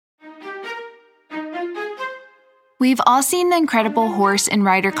We've all seen the incredible horse and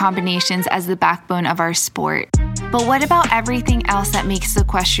rider combinations as the backbone of our sport. But what about everything else that makes the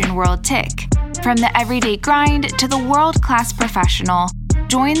equestrian world tick? From the everyday grind to the world-class professional,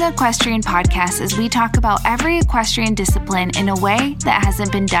 join the Equestrian Podcast as we talk about every equestrian discipline in a way that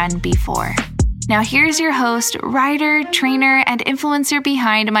hasn't been done before. Now here's your host, rider, trainer, and influencer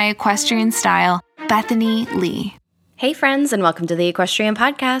behind my equestrian style, Bethany Lee. Hey friends, and welcome to the Equestrian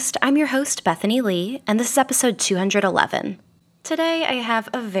Podcast. I'm your host, Bethany Lee, and this is episode 211. Today I have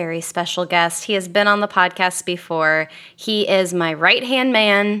a very special guest. He has been on the podcast before. He is my right-hand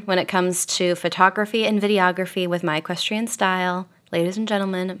man when it comes to photography and videography with my equestrian style. Ladies and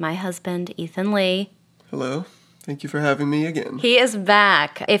gentlemen, my husband, Ethan Lee. Hello. Thank you for having me again. He is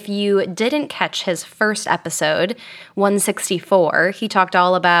back. If you didn't catch his first episode, 164, he talked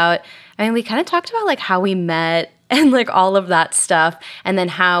all about, we kind of talked about like how we met and like all of that stuff, and then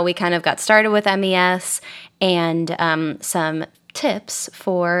how we kind of got started with MES and some tips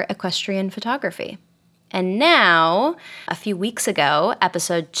for equestrian photography. And now, a few weeks ago,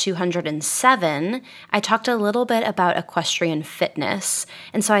 episode 207, I talked a little bit about equestrian fitness.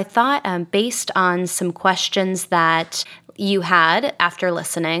 And so I thought, based on some questions that you had after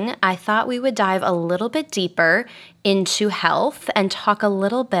listening, I thought we would dive a little bit deeper into health and talk a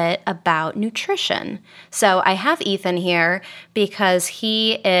little bit about nutrition. So I have Ethan here because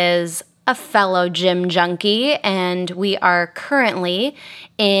he is a fellow gym junkie, and we are currently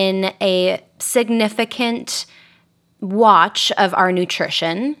in a significant watch of our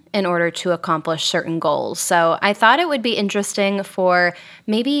nutrition in order to accomplish certain goals. So I thought it would be interesting for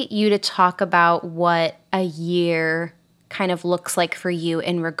maybe you to talk about what a year kind of looks like for you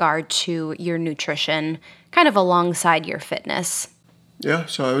in regard to your nutrition, kind of alongside your fitness. Yeah,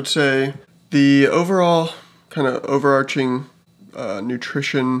 so I would say the overall kind of overarching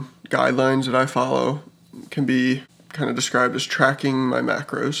nutrition guidelines that I follow can be kind of described as tracking my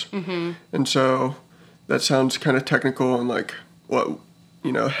macros. Mm-hmm. And so that sounds kind of technical and like what,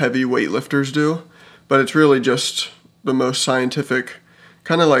 heavy weightlifters do, but it's really just the most scientific,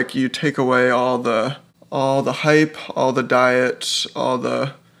 kind of like you take away all the hype, all the diets, all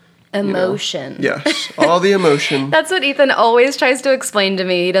the emotion. Yes, all the emotion. That's what Ethan always tries to explain to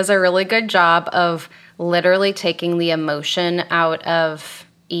me. He does a really good job of literally taking the emotion out of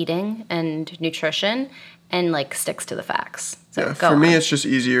eating and nutrition and like sticks to the facts. So yeah, for me, it's just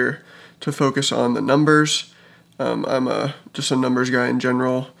easier to focus on the numbers. I'm just a numbers guy in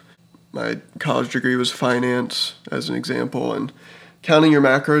general. My college degree was finance, as an example, and counting your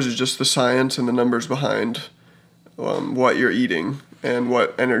macros is just the science and the numbers behind what you're eating and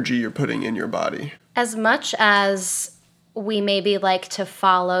what energy you're putting in your body. As much as we maybe like to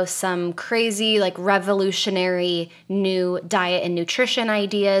follow some crazy, like revolutionary new diet and nutrition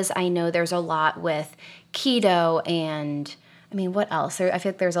ideas, I know there's a lot with keto and, what else? I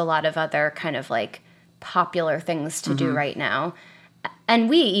feel like there's a lot of other kind of like popular things to do right now. And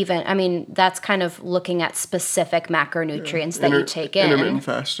we even, that's kind of looking at specific macronutrients that you take in. Intermittent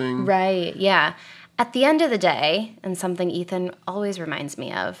fasting. Right, yeah. At the end of the day, and something Ethan always reminds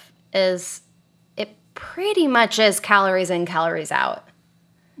me of, is it pretty much is calories in, calories out.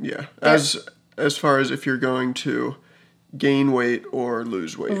 Yeah, as far as if you're going to gain weight or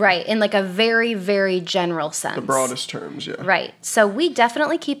lose weight. Right, in like a very, very general sense. The broadest terms, yeah. Right, so we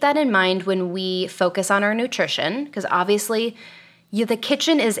definitely keep that in mind when we focus on our nutrition, because obviously the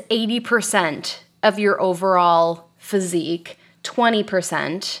kitchen is 80% of your overall physique,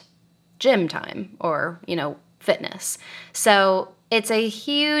 20% gym time or, fitness. So it's a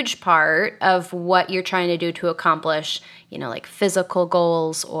huge part of what you're trying to do to accomplish, like physical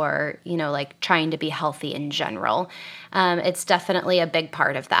goals or, like trying to be healthy in general. It's definitely a big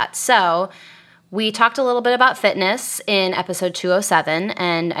part of that. So we talked a little bit about fitness in episode 207,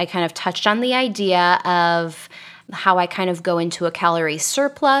 and I kind of touched on the idea of how I kind of go into a calorie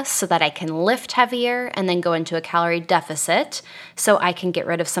surplus so that I can lift heavier, and then go into a calorie deficit so I can get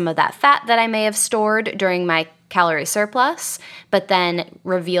rid of some of that fat that I may have stored during my calorie surplus, but then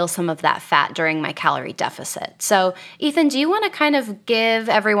reveal some of that fat during my calorie deficit. So, Ethan, do you want to kind of give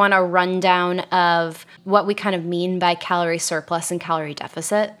everyone a rundown of what we kind of mean by calorie surplus and calorie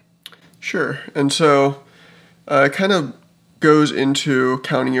deficit? Sure. And so it kind of goes into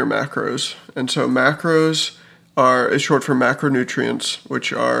counting your macros. And so macros is short for macronutrients,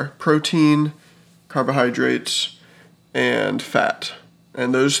 which are protein, carbohydrates, and fat.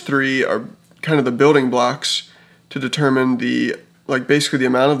 And those three are kind of the building blocks to determine basically the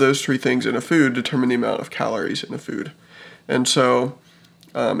amount of those three things in a food determine the amount of calories in a food. And so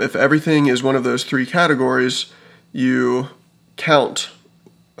if everything is one of those three categories, you count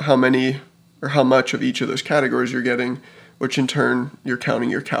how many or how much of each of those categories you're getting, which in turn you're counting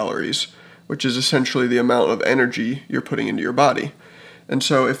your calories, which is essentially the amount of energy you're putting into your body. And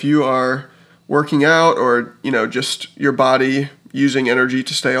so if you are working out or, just your body using energy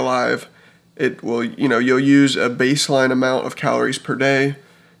to stay alive, it will, you'll use a baseline amount of calories per day.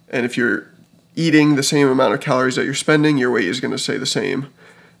 And if you're eating the same amount of calories that you're spending, your weight is going to stay the same.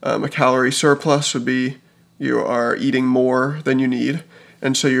 A calorie surplus would be you are eating more than you need,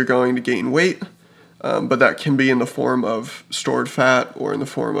 and so you're going to gain weight, but that can be in the form of stored fat or in the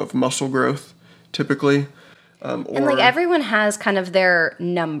form of muscle growth, typically. And like everyone has kind of their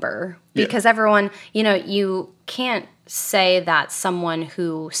number, because everyone, you can't say that someone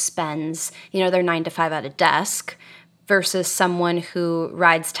who spends, their 9 to 5 at a desk versus someone who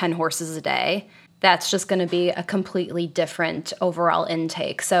rides 10 horses a day, that's just going to be a completely different overall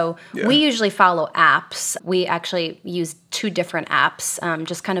intake. So we usually follow apps. We actually use 2 different apps,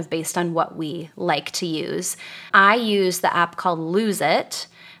 just kind of based on what we like to use. I use the app called Lose It.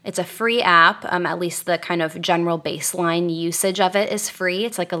 It's a free app. At least the kind of general baseline usage of it is free.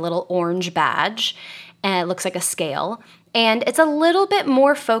 It's like a little orange badge, and it looks like a scale. And it's a little bit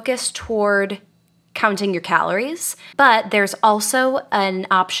more focused toward counting your calories, but there's also an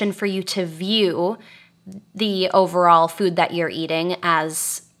option for you to view the overall food that you're eating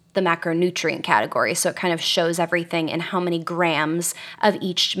as the macronutrient category. So it kind of shows everything in how many grams of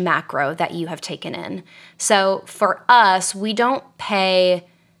each macro that you have taken in. So for us, we don't pay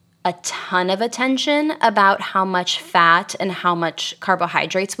a ton of attention about how much fat and how much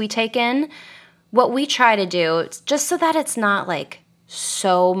carbohydrates we take in. What we try to do, just so that it's not like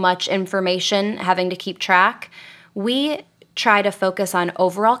so much information having to keep track, we try to focus on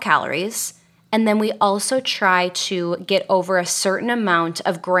overall calories, and then we also try to get over a certain amount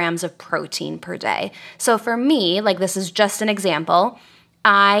of grams of protein per day. So for me, like this is just an example,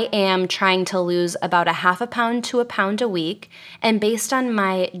 I am trying to lose about a half a pound to a pound a week, and based on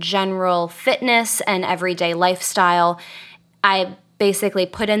my general fitness and everyday lifestyle, I basically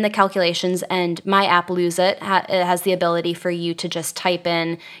put in the calculations, and my app Lose It, it has the ability for you to just type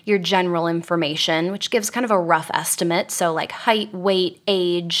in your general information, which gives kind of a rough estimate. So like height, weight,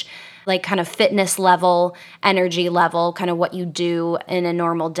 age, like kind of fitness level, energy level, kind of what you do in a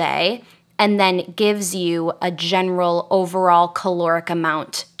normal day, and then gives you a general overall caloric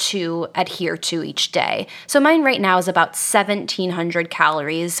amount to adhere to each day. So mine right now is about 1,700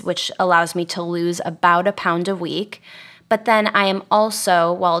 calories, which allows me to lose about a pound a week. But then I am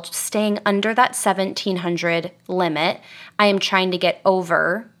also, while staying under that 1,700 limit, I am trying to get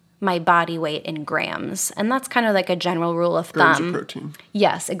over my body weight in grams. And that's kind of like a general rule of thumb. Grams of protein.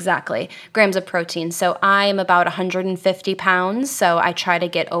 Yes, exactly. Grams of protein. So I am about 150 pounds, so I try to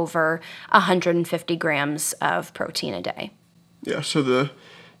get over 150 grams of protein a day. Yeah, so the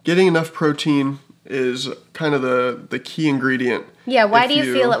getting enough protein is kind of the key ingredient. Yeah, why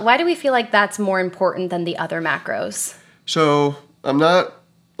do we feel like that's more important than the other macros? So I'm not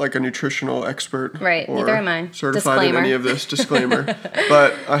like a nutritional expert, right? Neither am I. Certified in any of this, disclaimer.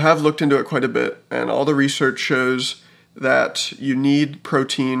 But I have looked into it quite a bit, and all the research shows that you need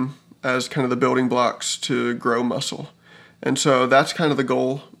protein as kind of the building blocks to grow muscle. And so that's kind of the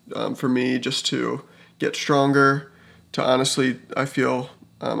goal for me, just to get stronger. To honestly, I feel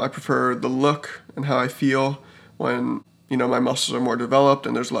I prefer the look and how I feel when my muscles are more developed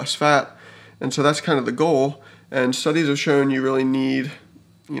and there's less fat. And so that's kind of the goal. And studies have shown you really need,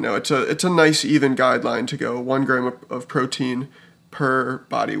 it's a nice even guideline to go 1 gram of protein per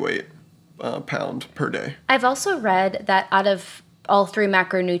body weight pound per day. I've also read that out of all 3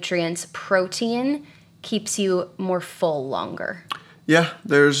 macronutrients, protein keeps you more full longer. Yeah,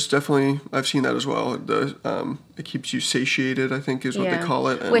 there's definitely, I've seen that as well. It keeps you satiated, I think is what they call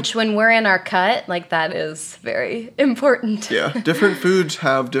it. And which when we're in our cut, like that is very important. Yeah, different foods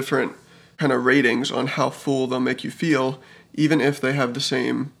have different kind of ratings on how full they'll make you feel, even if they have the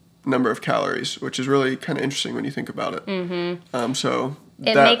same number of calories, which is really kind of interesting when you think about it. Mm-hmm. So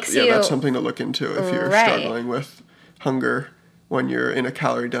that's something to look into if you're struggling with hunger when you're in a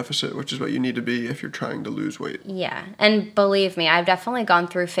calorie deficit, which is what you need to be if you're trying to lose weight. Yeah, and believe me, I've definitely gone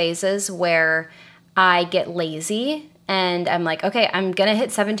through phases where I get lazy and I'm like, okay, I'm gonna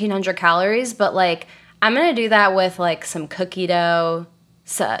hit 1,700 calories, but like I'm gonna do that with like some cookie dough,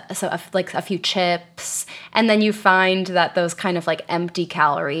 so like a few chips, and then you find that those kind of like empty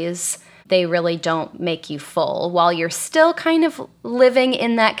calories, they really don't make you full while you're still kind of living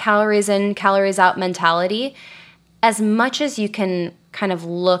in that calories in, calories out mentality. As much as you can kind of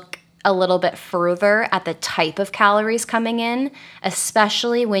look a little bit further at the type of calories coming in,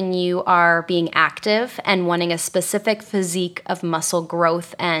 especially when you are being active and wanting a specific physique of muscle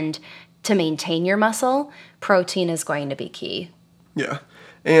growth and to maintain your muscle, protein is going to be key. Yeah.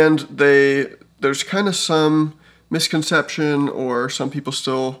 And there's kind of some misconception, or some people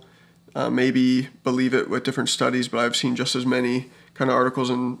still maybe believe it with different studies, but I've seen just as many kind of articles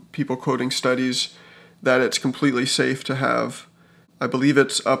and people quoting studies that it's completely safe to have, I believe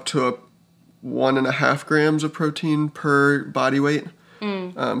it's up to 1.5 grams of protein per body weight.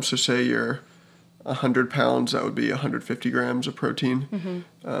 So say you're 100 pounds, that would be 150 grams of protein.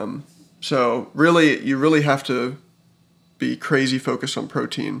 So really, you really have to be crazy focused on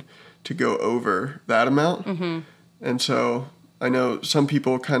protein to go over that amount. And so I know some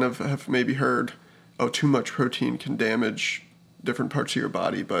people kind of have maybe heard, oh, too much protein can damage different parts of your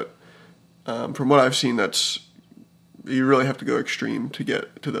body. But from what I've seen, you really have to go extreme to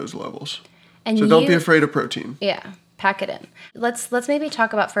get to those levels. And so don't be afraid of protein. Yeah, pack it in. Let's maybe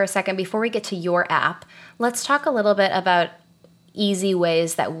talk about for a second, before we get to your app, let's talk a little bit about easy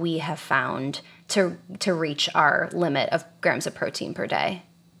ways that we have found to reach our limit of grams of protein per day.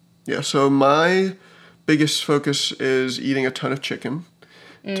 Yeah, so my biggest focus is eating a ton of chicken,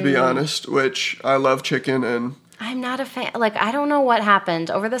 to be honest, which I love chicken. And I'm not a fan. Like, I don't know what happened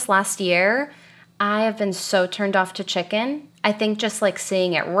over this last year. I have been so turned off to chicken. I think just like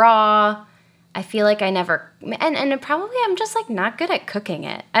seeing it raw, I feel like I never, and probably I'm just like not good at cooking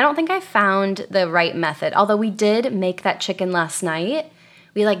it. I don't think I found the right method. Although we did make that chicken last night.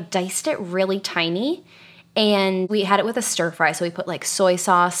 We like diced it really tiny and we had it with a stir fry. So we put like soy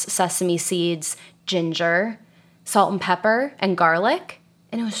sauce, sesame seeds, ginger, salt and pepper, and garlic.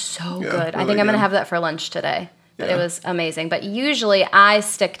 And it was so good. Really I think I'm going to have that for lunch today. But it was amazing. But usually I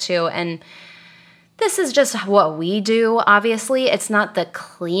stick to, and this is just what we do, obviously. It's not the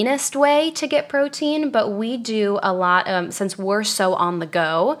cleanest way to get protein, but we do a lot, since we're so on the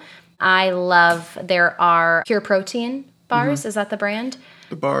go. There are Pure Protein bars. Is that the brand?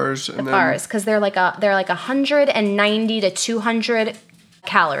 The bars. Bars, because they're like 190 to 200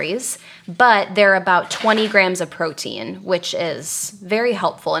 calories, but they're about 20 grams of protein, which is very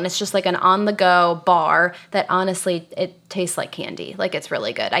helpful. And it's just like an on-the-go bar that honestly, it tastes like candy. Like, it's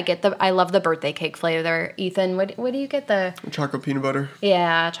really good. I love the birthday cake flavor. Ethan, what do you get? The chocolate peanut butter.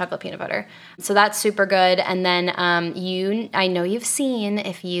 Yeah, chocolate peanut butter. So that's super good. And then I know you've seen,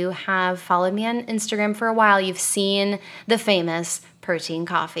 if you have followed me on Instagram for a while, you've seen the famous protein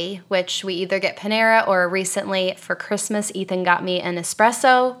coffee, which we either get Panera, or recently for Christmas, Ethan got me an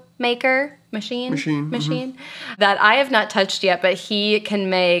espresso maker machine that I have not touched yet, but he can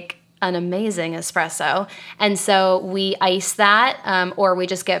make an amazing espresso. And so we ice that, or we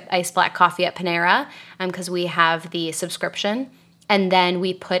just get iced black coffee at Panera, because we have the subscription. And then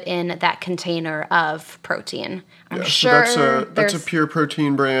we put in that container of protein. I'm sure so that's a Pure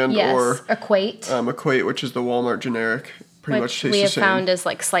Protein brand, or Equate. Equate, which is the Walmart generic. Pretty much tastes the same. We have found is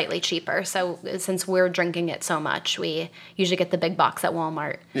like slightly cheaper. So since we're drinking it so much, we usually get the big box at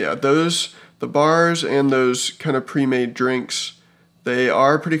Walmart. Yeah, the bars and those kind of pre-made drinks, they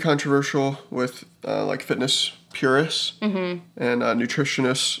are pretty controversial with like fitness purists and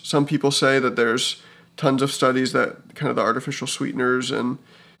nutritionists. Some people say that there's tons of studies that kind of the artificial sweeteners and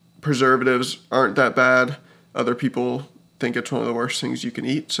preservatives aren't that bad. Other people think it's one of the worst things you can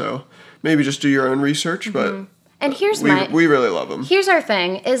eat. So maybe just do your own research, but... And we really love them. Here's our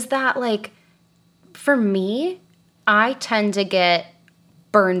thing, is that like, for me, I tend to get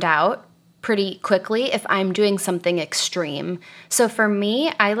burned out pretty quickly if I'm doing something extreme. So for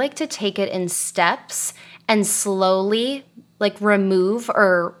me, I like to take it in steps and slowly like remove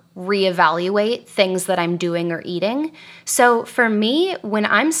or reevaluate things that I'm doing or eating. So for me, when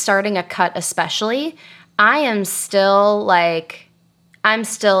I'm starting a cut especially, I'm still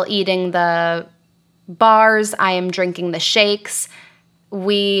eating the bars, I am drinking the shakes.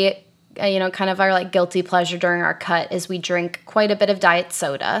 We, kind of our like guilty pleasure during our cut is we drink quite a bit of diet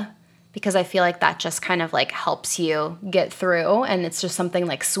soda, because I feel like that just kind of like helps you get through, and it's just something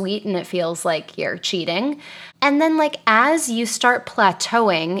like sweet and it feels like you're cheating. And then like as you start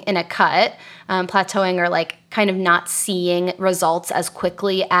plateauing in a cut, or like kind of not seeing results as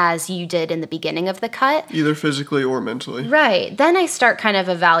quickly as you did in the beginning of the cut. Either physically or mentally. Right. Then I start kind of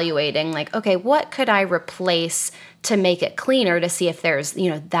evaluating like, okay, what could I replace to make it cleaner, to see if there's,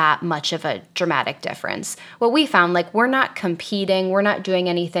 that much of a dramatic difference. What we found, like, we're not competing, we're not doing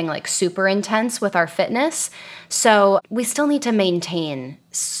anything like super intense with our fitness. So we still need to maintain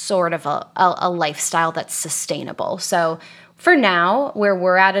sort of a lifestyle that's sustainable. So for now, where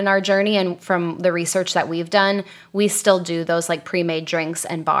we're at in our journey, and from the research that we've done, we still do those like pre-made drinks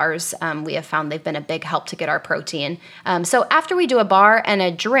and bars. We have found they've been a big help to get our protein. So after we do a bar and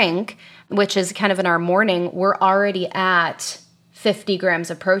a drink, which is kind of in our morning, we're already at 50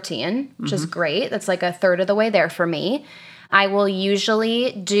 grams of protein, which is great. That's like a third of the way there for me. I will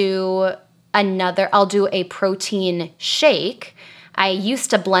usually do I'll do a protein shake. I used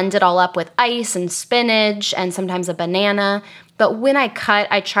to blend it all up with ice and spinach and sometimes a banana. But when I cut,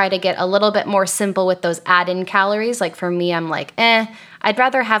 I try to get a little bit more simple with those add-in calories. Like for me, I'm like, I'd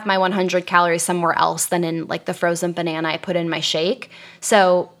rather have my 100 calories somewhere else than in like the frozen banana I put in my shake.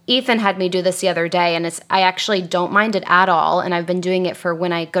 So Ethan had me do this the other day, and I actually don't mind it at all. And I've been doing it for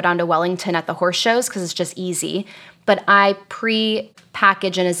when I go down to Wellington at the horse shows because it's just easy. But I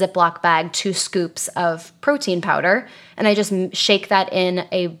pre-package in a Ziploc bag 2 scoops of protein powder, and I just shake that in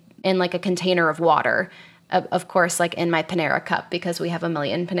like a container of water. Of course, like in my Panera cup, because we have a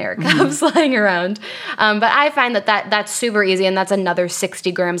million Panera cups lying around. But I find that's super easy, and that's another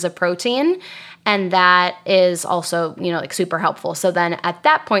 60 grams of protein. And that is also, like super helpful. So then at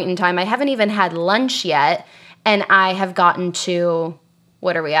that point in time, I haven't even had lunch yet, and I have gotten to,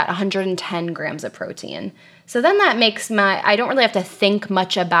 what are we at? 110 grams of protein. So then that makes I don't really have to think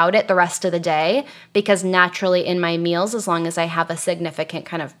much about it the rest of the day, because naturally in my meals, as long as I have a significant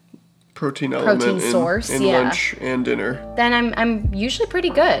kind of protein element source in lunch and dinner, then I'm usually pretty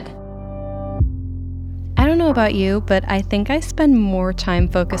good. I don't know about you, but I think I spend more time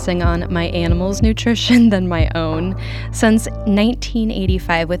focusing on my animals' nutrition than my own. Since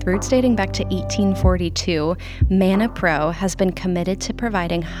 1985, with roots dating back to 1842, Manna Pro has been committed to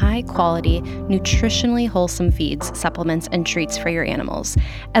providing high-quality, nutritionally wholesome feeds, supplements, and treats for your animals.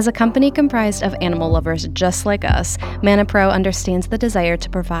 As a company comprised of animal lovers just like us, Manna Pro understands the desire to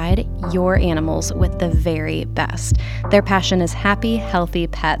provide your animals with the very best. Their passion is happy, healthy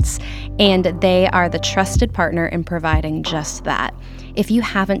pets, and they are the trusted partner in providing just that. If you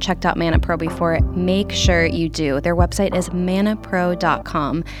haven't checked out Manna Pro before, make sure you do. Their website is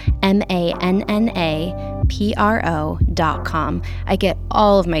mannapro.com, MANNAPRO.com. I get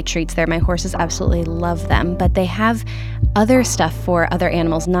all of my treats there. My horses absolutely love them, but they have other stuff for other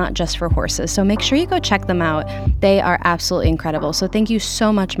animals, not just for horses. So make sure you go check them out. They are absolutely incredible. So thank you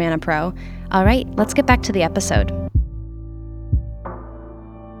so much, Manna Pro. All right, let's get back to the episode.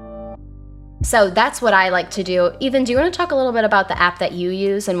 So that's what I like to do. Ethan, do you want to talk a little bit about the app that you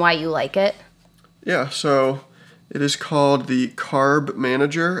use and why you like it? Yeah, so it is called the Carb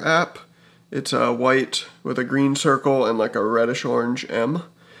Manager app. It's white with a green circle and like a reddish-orange M.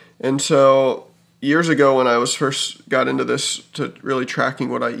 And so years ago when I was first got into this, to really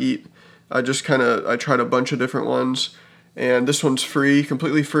tracking what I eat, I tried a bunch of different ones. And this one's free,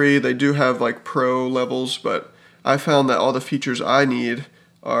 completely free. They do have like pro levels, but I found that all the features I need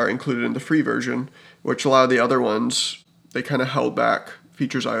are included in the free version, which a lot of the other ones, they kind of held back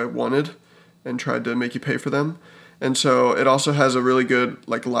features I wanted and tried to make you pay for them. And so it also has a really good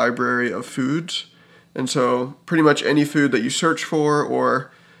like library of foods. And so pretty much any food that you search for, or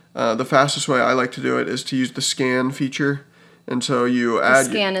the fastest way I like to do it is to use the scan feature. And so you add...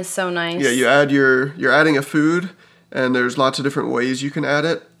 The scan is so nice. Yeah, you're adding a food, and there's lots of different ways you can add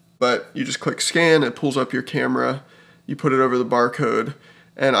it, but you just click scan, it pulls up your camera, you put it over the barcode,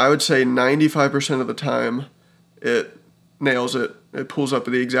 and I would say 95% of the time, it nails it. It pulls up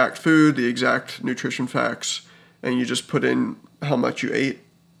the exact food, the exact nutrition facts, and you just put in how much you ate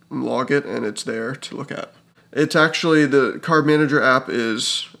and log it, and it's there to look at. It's actually, the Carb Manager app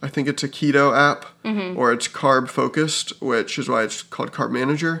is, I think it's a keto app, or it's carb focused, which is why it's called Carb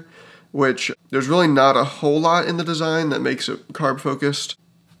Manager, which there's really not a whole lot in the design that makes it carb focused,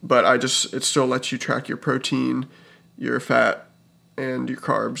 but it still lets you track your protein, your fat, and your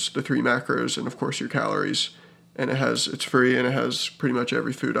carbs, the 3 macros, and of course your calories. And it's free, and it has pretty much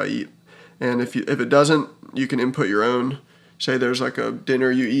every food I eat. And if it doesn't, you can input your own. Say there's like a dinner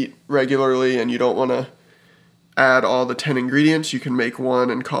you eat regularly and you don't want to add all the 10 ingredients, you can make one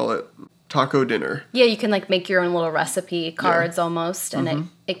and call it taco dinner. Yeah, you can like make your own little recipe cards almost, and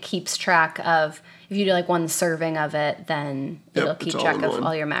it keeps track of, if you do like one serving of it, then it'll keep track of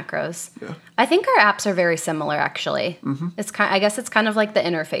all your macros. Yeah. I think our apps are very similar, actually. I guess it's kind of like the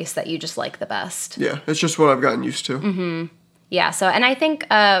interface that you just like the best. Yeah, it's just what I've gotten used to. Yeah, so, and I think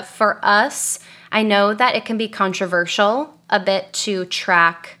for us, I know that it can be controversial a bit to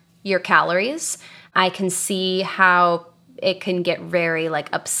track your calories. I can see how it can get very like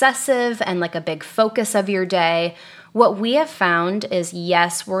obsessive and like a big focus of your day. What we have found is,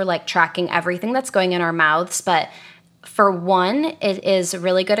 yes, we're like tracking everything that's going in our mouths, but for one, it is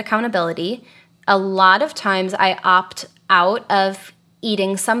really good accountability. A lot of times I opt out of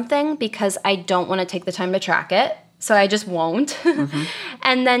eating something because I don't want to take the time to track it. So I just won't.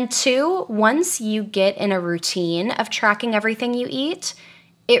 And then 2, once you get in a routine of tracking everything you eat,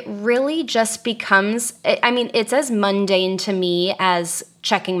 it really just becomes, I mean, it's as mundane to me as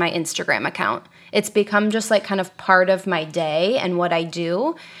checking my Instagram account. It's become just like kind of part of my day and what I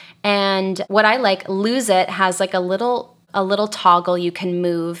do. And what I like, Lose It has like a little toggle you can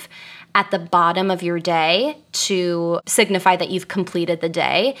move at the bottom of your day to signify that you've completed the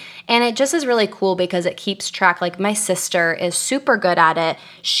day. And it just is really cool because it keeps track. Like my sister is super good at it.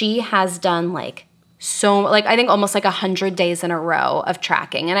 She has done like I think almost like 100 days in a row of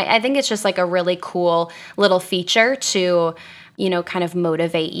tracking. And I think it's just like a really cool little feature to, kind of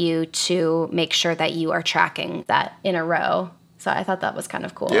motivate you to make sure that you are tracking that in a row. So I thought that was kind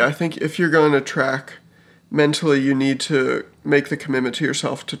of cool. Yeah, I think if you're going to track mentally, you need to make the commitment to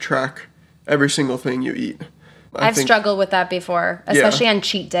yourself to track every single thing you eat. I've struggled with that before, especially on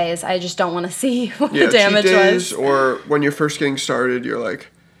cheat days. I just don't want to see what the damage cheat days, was. Or when you're first getting started, you're like,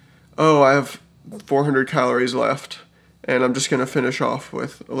 oh, I have 400 calories left, and I'm just going to finish off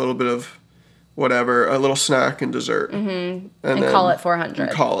with a little bit of whatever, a little snack and dessert. Mm-hmm. And call it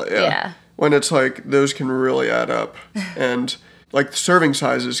 400. Call it, yeah. When it's like, those can really add up. And like serving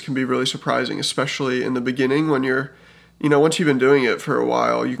sizes can be really surprising, especially in the beginning when you're, once you've been doing it for a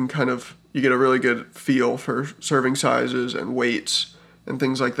while, you can you get a really good feel for serving sizes and weights and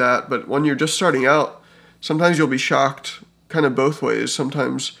things like that. But when you're just starting out, sometimes you'll be shocked kind of both ways.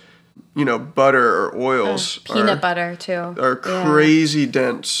 Sometimes, butter or oils peanut butter too are crazy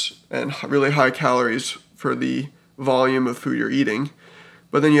dense and really high calories for the volume of food you're eating.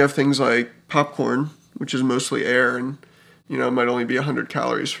 But then you have things like popcorn, which is mostly air, and it might only be 100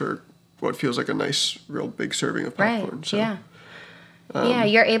 calories for what feels like a nice, real big serving of popcorn. Right. So, yeah,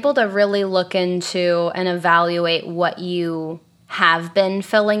 you're able to really look into and evaluate what you have been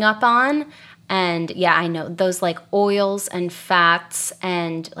filling up on. And yeah, I know those like oils and fats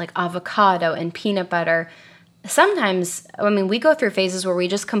and like avocado and peanut butter. Sometimes, we go through phases where we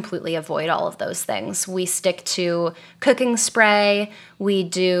just completely avoid all of those things. We stick to cooking spray. We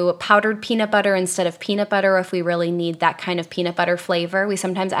do powdered peanut butter instead of peanut butter if we really need that kind of peanut butter flavor. We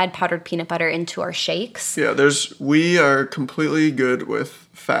sometimes add powdered peanut butter into our shakes. Yeah, we are completely good with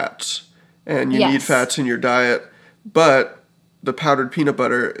fats, and you need fats in your diet. But the powdered peanut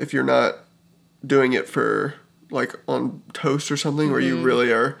butter, if you're not doing it for like on toast or something, where you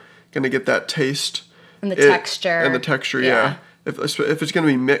really are going to get that taste and the texture. Yeah. If it's going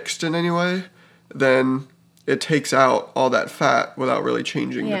to be mixed in any way, then it takes out all that fat without really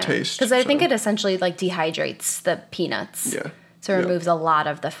changing the taste. Because I think it essentially like dehydrates the peanuts. Yeah. So it removes a lot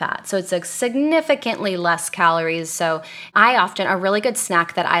of the fat. So it's like significantly less calories. So a really good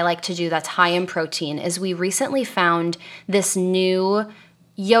snack that I like to do that's high in protein is we recently found this new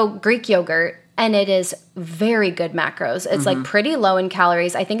Greek yogurt. And it is very good macros. It's like pretty low in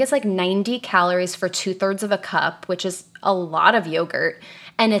calories. I think it's like 90 calories for 2/3 of a cup, which is a lot of yogurt.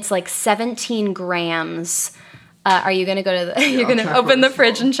 And it's like 17 grams. Are you going to go to you're going to open the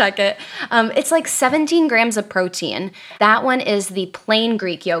fridge and check it. It's like 17 grams of protein. That one is the plain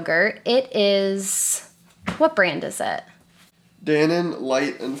Greek yogurt. It is, what brand is it? Dannon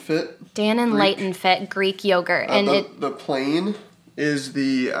Light and Fit. Dannon Light and Fit Greek yogurt. And the plain is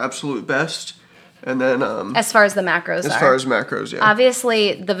the absolute best. And then as far as the macros yeah.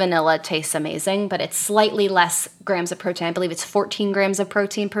 Obviously, the vanilla tastes amazing, but it's slightly less grams of protein. I believe it's 14 grams of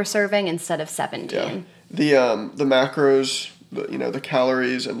protein per serving instead of 17. Yeah. The macros, the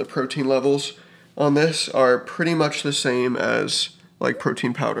calories and the protein levels on this are pretty much the same as like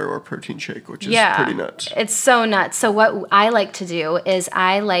protein powder or protein shake, which is pretty nuts. It's so nuts. So what I like to do is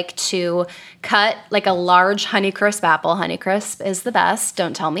I like to cut like a large Honeycrisp apple. Honeycrisp is the best.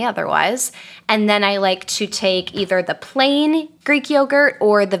 Don't tell me otherwise. And then I like to take either the plain Greek yogurt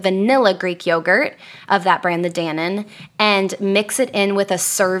or the vanilla Greek yogurt of that brand, the Dannon, and mix it in with a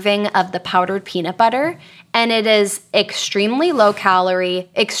serving of the powdered peanut butter. And it is extremely low calorie,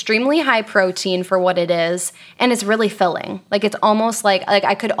 extremely high protein for what it is, and it's really filling. Like it's almost like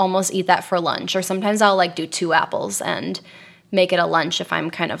I could almost eat that for lunch, or sometimes I'll like do 2 apples and make it a lunch if I'm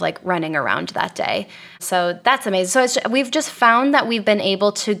kind of like running around that day. So that's amazing. So we've just found that we've been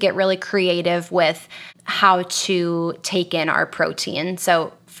able to get really creative with how to take in our protein.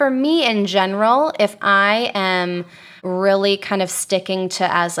 So for me in general, if I am really kind of sticking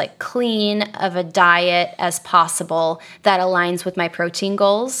to as like clean of a diet as possible that aligns with my protein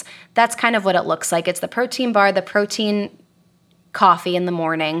goals, that's kind of what it looks like. It's the protein bar, the protein coffee in the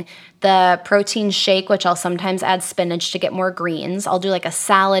morning, the protein shake, which I'll sometimes add spinach to get more greens. I'll do like a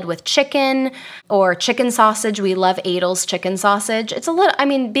salad with chicken or chicken sausage. We love Adel's chicken sausage. It's a little, I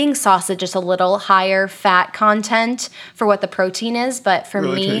mean, being sausage is a little higher fat content for what the protein is, but for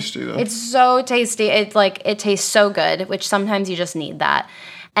really me, tasty, though. It's so tasty. It's like, it tastes so good, which sometimes you just need that.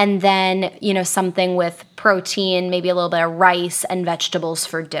 And then, something with protein, maybe a little bit of rice and vegetables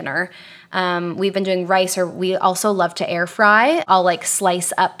for dinner. We've been doing rice, or we also love to air fry. I'll like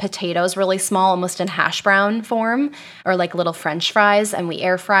slice up potatoes really small, almost in hash brown form, or like little French fries, and we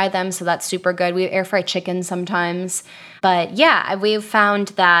air fry them. So that's super good. We air fry chicken sometimes. But yeah, we've found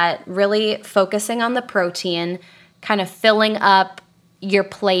that really focusing on the protein, kind of filling up your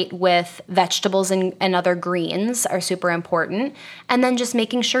plate with vegetables and other greens are super important. And then just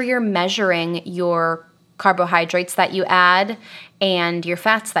making sure you're measuring your carbohydrates that you add and your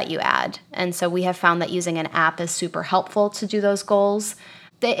fats that you add. And so we have found that using an app is super helpful to do those goals.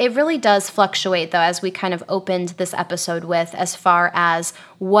 It really does fluctuate, though, as we kind of opened this episode with, as far as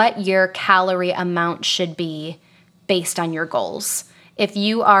what your calorie amount should be based on your goals. If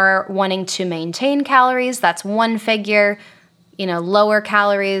you are wanting to maintain calories, that's one figure. Lower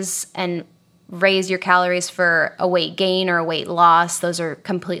calories and raise your calories for a weight gain or a weight loss, those are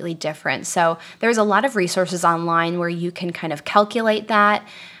completely different. So there's a lot of resources online where you can kind of calculate that.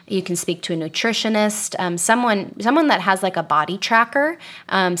 You can speak to a nutritionist, someone that has like a body tracker.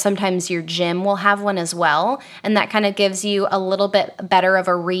 Sometimes your gym will have one as well. And that kind of gives you a little bit better of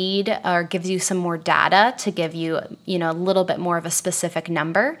a read, or gives you some more data to give you, a little bit more of a specific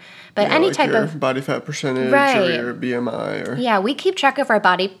number. But any like type your of body fat percentage, right, or your BMI, or yeah, we keep track of our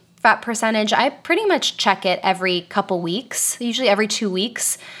body fat percentage. I pretty much check it every couple weeks, usually every 2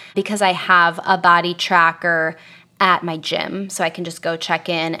 weeks, because I have a body tracker at my gym, so I can just go check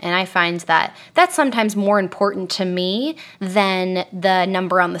in. And I find that that's sometimes more important to me than the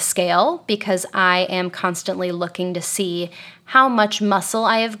number on the scale, because I am constantly looking to see how much muscle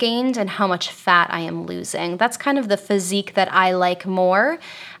I have gained and how much fat I am losing. That's kind of the physique that I like more.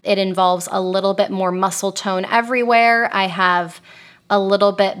 It involves a little bit more muscle tone everywhere. I have a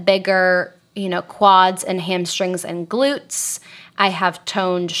little bit bigger, quads and hamstrings and glutes. I have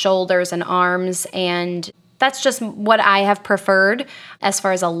toned shoulders and arms, and that's just what I have preferred as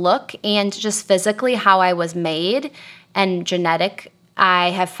far as a look, and just physically how I was made and genetic.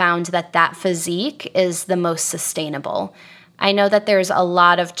 I have found that physique is the most sustainable. I know that there's a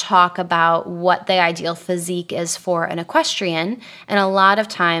lot of talk about what the ideal physique is for an equestrian, and a lot of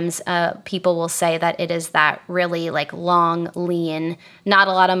times people will say that it is that really like long, lean, not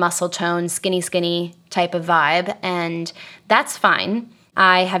a lot of muscle tone, skinny type of vibe, and that's fine.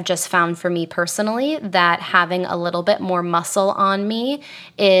 I have just found for me personally that having a little bit more muscle on me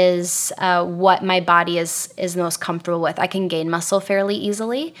is what my body is most comfortable with. I can gain muscle fairly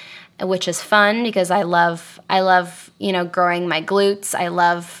easily, which is fun because I love growing my glutes. I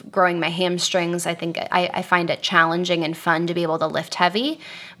love growing my hamstrings. I think I find it challenging and fun to be able to lift heavy.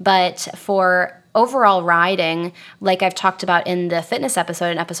 But for overall riding, like I've talked about in the fitness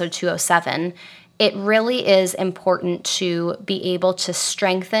episode, in episode 207, it really is important to be able to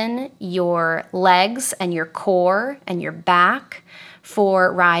strengthen your legs and your core and your back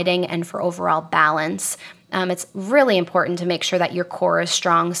for riding and for overall balance. It's really important to make sure that your core is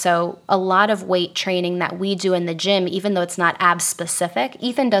strong. So a lot of weight training that we do in the gym, even though it's not ab specific,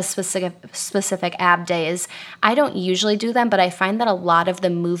 Ethan does specific ab days. I don't usually do them, but I find that a lot of the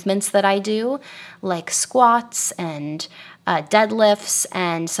movements that I do, like squats and deadlifts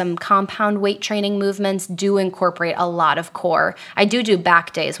and some compound weight training movements, do incorporate a lot of core. I do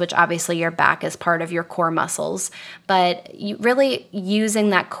back days, which obviously your back is part of your core muscles, but really using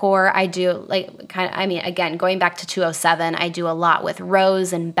that core, I do again, going back to 207, I do a lot with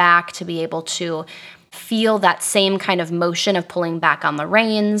rows and back to be able to feel that same kind of motion of pulling back on the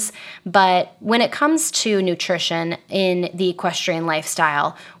reins. But when it comes to nutrition in the equestrian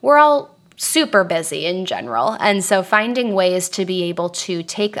lifestyle, we're all super busy in general. And so finding ways to be able to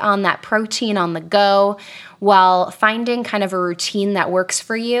take on that protein on the go while finding kind of a routine that works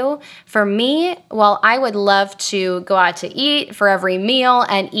for you. For me, while I would love to go out to eat for every meal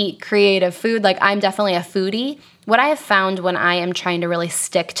and eat creative food, like I'm definitely a foodie, what I have found when I am trying to really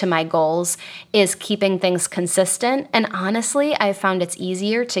stick to my goals is keeping things consistent. And honestly, I've found it's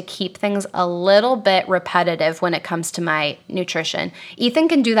easier to keep things a little bit repetitive when it comes to my nutrition. Ethan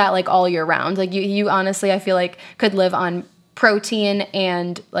can do that like all year round. Like you honestly, I feel like could live on protein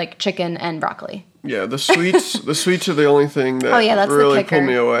and like chicken and broccoli. Yeah, the sweets are the only thing that that's really the pull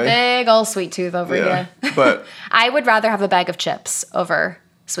me away. Big old sweet tooth over here. But I would rather have a bag of chips over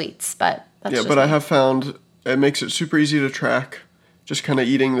sweets, but that's I have found it makes it super easy to track, just kind of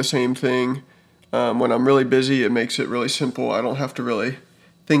eating the same thing. When I'm really busy, it makes it really simple. I don't have to really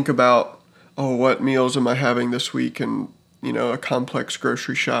think about, what meals am I having this week, and, a complex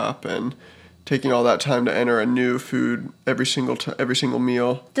grocery shop, and taking all that time to enter a new food every single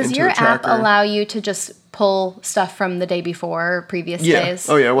meal. Does your app allow you to just pull stuff from the day before or previous days?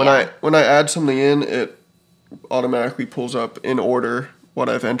 Oh yeah. When I add something in, it automatically pulls up in order what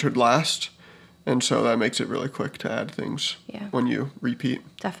I've entered last. And so that makes it really quick to add things when you repeat.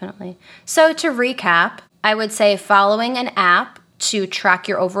 Definitely. So to recap, I would say following an app to track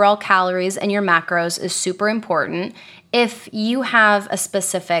your overall calories and your macros is super important. If you have a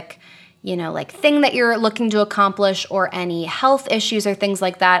specific thing that you're looking to accomplish, or any health issues or things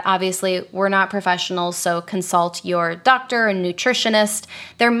like that. Obviously, we're not professionals, so consult your doctor and nutritionist.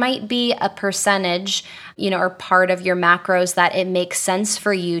 There might be a percentage, or part of your macros that it makes sense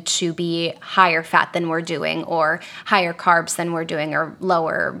for you to be higher fat than we're doing, or higher carbs than we're doing, or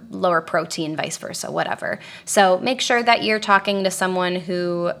lower protein, vice versa, whatever. So make sure that you're talking to someone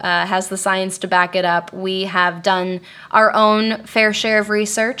who has the science to back it up. We have done our own fair share of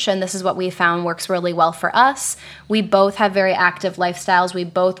research, and this is what we found works really well for us. We both have very active lifestyles. We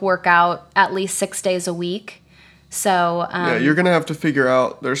both work out at least 6 days a week. So you're going to have to figure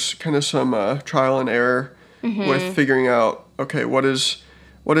out, there's kind of some trial and error with figuring out, okay, what is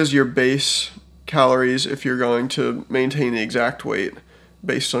your base calories if you're going to maintain the exact weight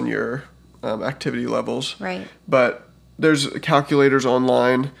based on your activity levels. Right. But there's calculators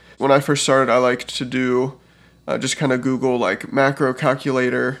online. When I first started, I liked to do just kind of Google macro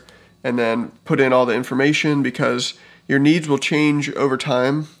calculator and then put in all the information, because your needs will change over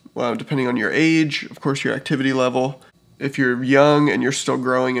time. Depending on your age, of course, your activity level. If you're young and you're still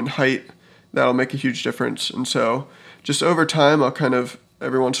growing in height, that'll make a huge difference. And so just over time, I'll kind of,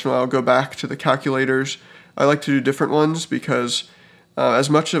 every once in a while, go back to the calculators. I like to do different ones because as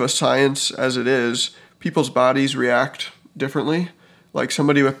much of a science as it is, people's bodies react differently. Like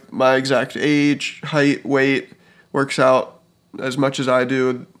somebody with my exact age, height, weight, works out as much as I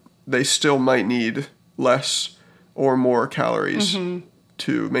do, they still might need less or more calories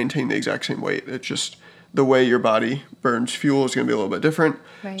to maintain the exact same weight. It's just the way your body burns fuel is going to be a little bit different.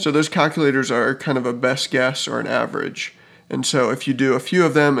 Right. So those calculators are kind of a best guess or an average. And so if you do a few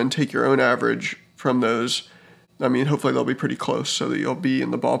of them and take your own average from those, hopefully they'll be pretty close so that you'll be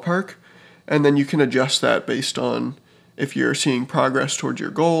in the ballpark. And then you can adjust that based on if you're seeing progress towards your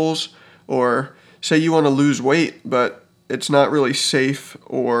goals, or say you want to lose weight, but it's not really safe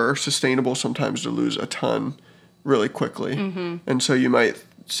or sustainable sometimes to lose a ton really quickly. And so you might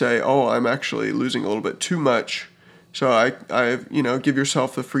say, I'm actually losing a little bit too much. So I give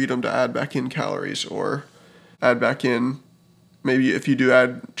yourself the freedom to add back in calories, or add back in, maybe if you do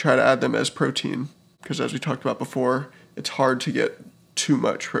try to add them as protein, because as we talked about before, it's hard to get too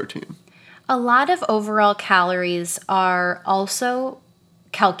much protein. A lot of overall calories are also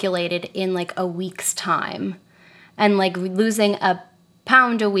calculated in a week's time. And losing a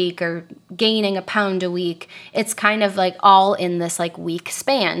pound a week or gaining a pound a week, it's kind of all in this week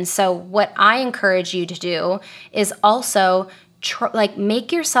span. So what I encourage you to do is also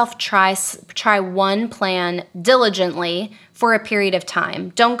make yourself try one plan diligently for a period of time.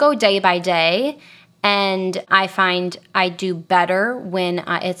 Don't go day by day. And I find I do better when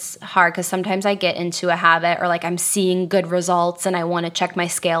it's hard, because sometimes I get into a habit, or I'm seeing good results and I want to check my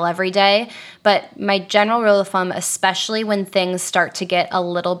scale every day. But my general rule of thumb, especially when things start to get a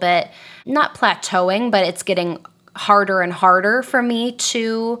little bit, not plateauing, but it's getting harder and harder for me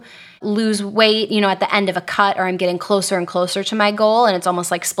to lose weight, at the end of a cut, or I'm getting closer and closer to my goal and it's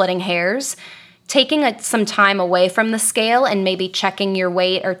almost like splitting hairs. Taking some time away from the scale and maybe checking your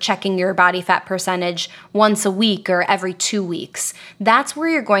weight or checking your body fat percentage once a week or every 2 weeks. That's where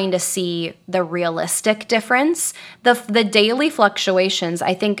you're going to see the realistic difference. The daily fluctuations,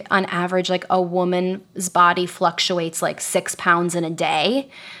 I think on average, a woman's body fluctuates 6 pounds in a day.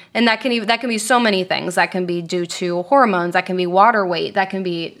 And that can be so many things. That can be due to hormones, that can be water weight, that can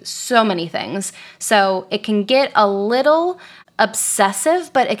be so many things. So it can get a little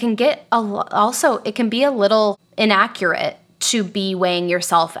obsessive, but it can be a little inaccurate to be weighing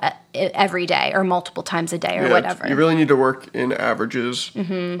yourself every day or multiple times a day or whatever. You really need to work in averages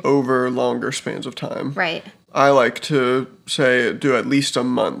over longer spans of time. Right. I like to say do at least a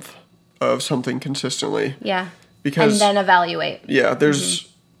month of something consistently. Yeah. Because, and then evaluate. Yeah,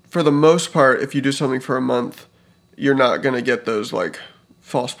 there's for the most part, if you do something for a month, you're not going to get those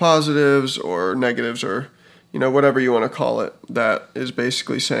false positives or negatives, or whatever you want to call it, that is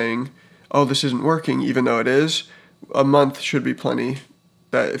basically saying, this isn't working, even though it is. A month should be plenty,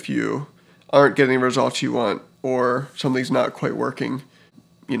 that if you aren't getting the results you want, or something's not quite working,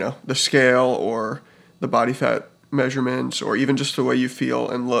 the scale or the body fat measurements, or even just the way you feel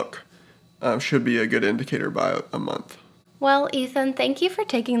and look should be a good indicator by a month. Well, Ethan, thank you for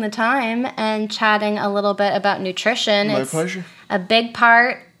taking the time and chatting a little bit about nutrition. My pleasure. A big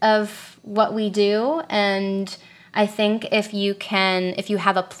part of what we do, and I think if you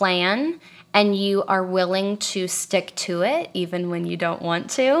have a plan and you are willing to stick to it even when you don't want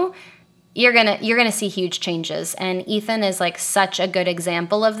to, you're gonna see huge changes. And Ethan is like such a good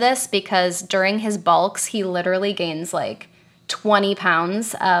example of this, because during his bulks, he literally gains like 20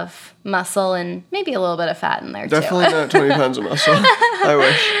 pounds of muscle and maybe a little bit of fat in there too. Definitely not 20 pounds of muscle. I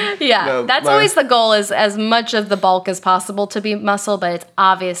wish. Yeah, no, that's always the goal, is as much of the bulk as possible to be muscle, but it's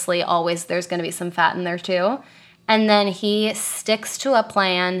obviously always there's going to be some fat in there too. And then he sticks to a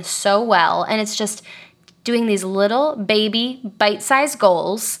plan so well, and it's just doing these little baby bite-sized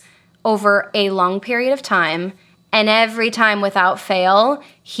goals over a long period of time, and every time without fail,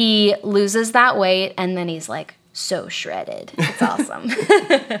 he loses that weight, and then he's like so shredded. It's awesome.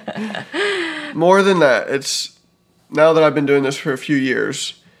 More than that, it's now that I've been doing this for a few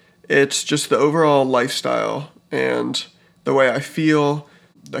years, it's just the overall lifestyle and the way I feel,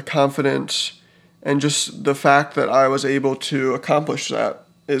 the confidence, and just the fact that I was able to accomplish that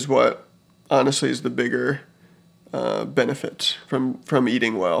is what honestly is the bigger benefits from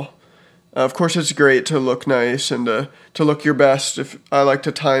eating well. Of course, it's great to look nice and to look your best. If I like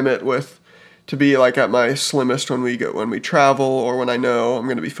to time it to be like at my slimmest when we travel, or when I know I'm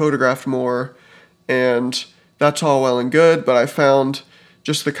going to be photographed more, and that's all well and good. But I found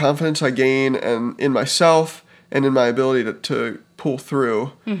just the confidence I gain and in myself and in my ability to pull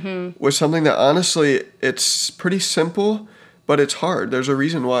through was something that honestly, it's pretty simple, but it's hard. There's a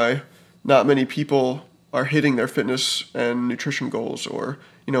reason why not many people are hitting their fitness and nutrition goals, or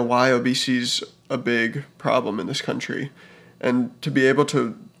why obesity's a big problem in this country. And to be able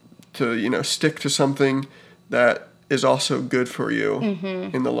to stick to something that is also good for you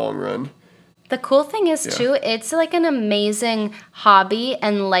in the long run. The cool thing is too, it's like an amazing hobby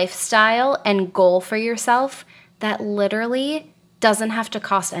and lifestyle and goal for yourself that literally doesn't have to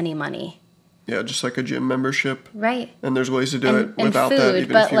cost any money. Yeah, just like a gym membership. Right. And there's ways to do it without food, that,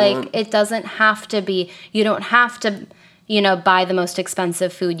 even but if you like want. it doesn't have to be, you don't have to buy the most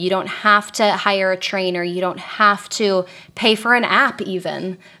expensive food. You don't have to hire a trainer. You don't have to pay for an app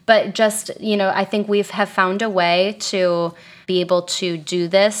even. But just, I think we have found a way to be able to do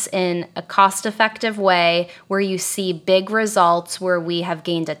this in a cost-effective way where you see big results, where we have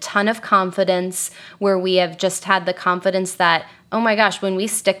gained a ton of confidence, where we have just had the confidence that, oh my gosh, when we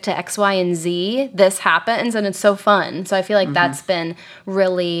stick to X, Y, and Z, this happens, and it's so fun. So I feel like that's been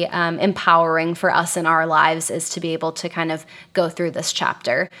really empowering for us in our lives, is to be able to kind of go through this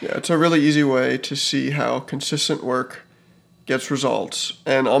chapter. Yeah, it's a really easy way to see how consistent work gets results.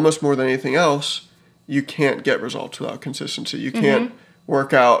 And almost more than anything else, you can't get results without consistency. You can't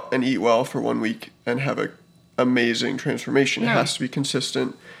work out and eat well for 1 week and have an amazing transformation. No. It has to be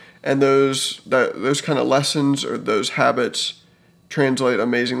consistent. And those kind of lessons or those habits translate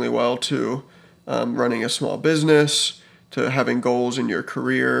amazingly well to running a small business, to having goals in your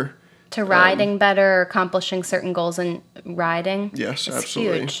career. To riding better, accomplishing certain goals in riding. Yes, it's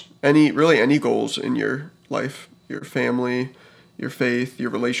absolutely. Huge. Any goals in your life, your family, your faith, your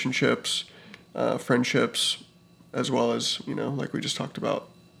relationships, friendships, as well as, like we just talked about,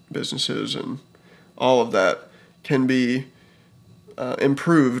 businesses, and all of that can be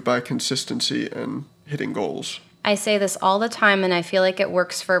improved by consistency and hitting goals. I say this all the time, and I feel like it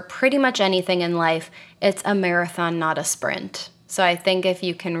works for pretty much anything in life. It's a marathon, not a sprint. So I think if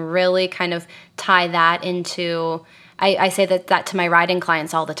you can really kind of tie that into, I say that to my riding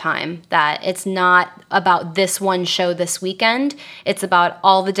clients all the time, that it's not about this one show this weekend. It's about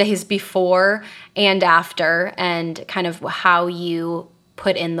all the days before and after, and kind of how you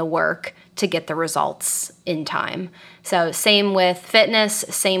put in the work to get the results in time. So same with fitness,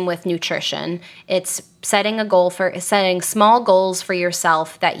 same with nutrition. It's setting small goals for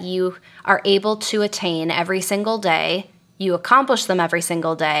yourself that you are able to attain every single day. You accomplish them every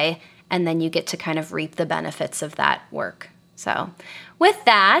single day, and then you get to kind of reap the benefits of that work. So with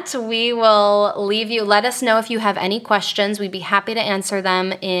that, we will leave you. Let us know if you have any questions. We'd be happy to answer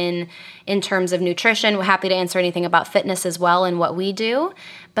them in terms of nutrition. We're happy to answer anything about fitness as well and what we do.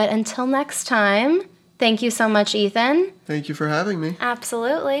 But until next time, thank you so much, Ethan. Thank you for having me.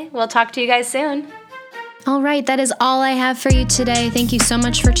 Absolutely. We'll talk to you guys soon. All right, that is all I have for you today. Thank you so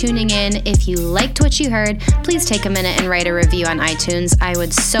much for tuning in. If you liked what you heard, please take a minute and write a review on iTunes. I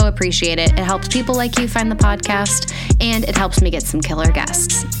would so appreciate it. It helps people like you find the podcast, and it helps me get some killer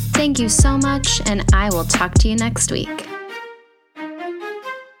guests. Thank you so much, and I will talk to you next week.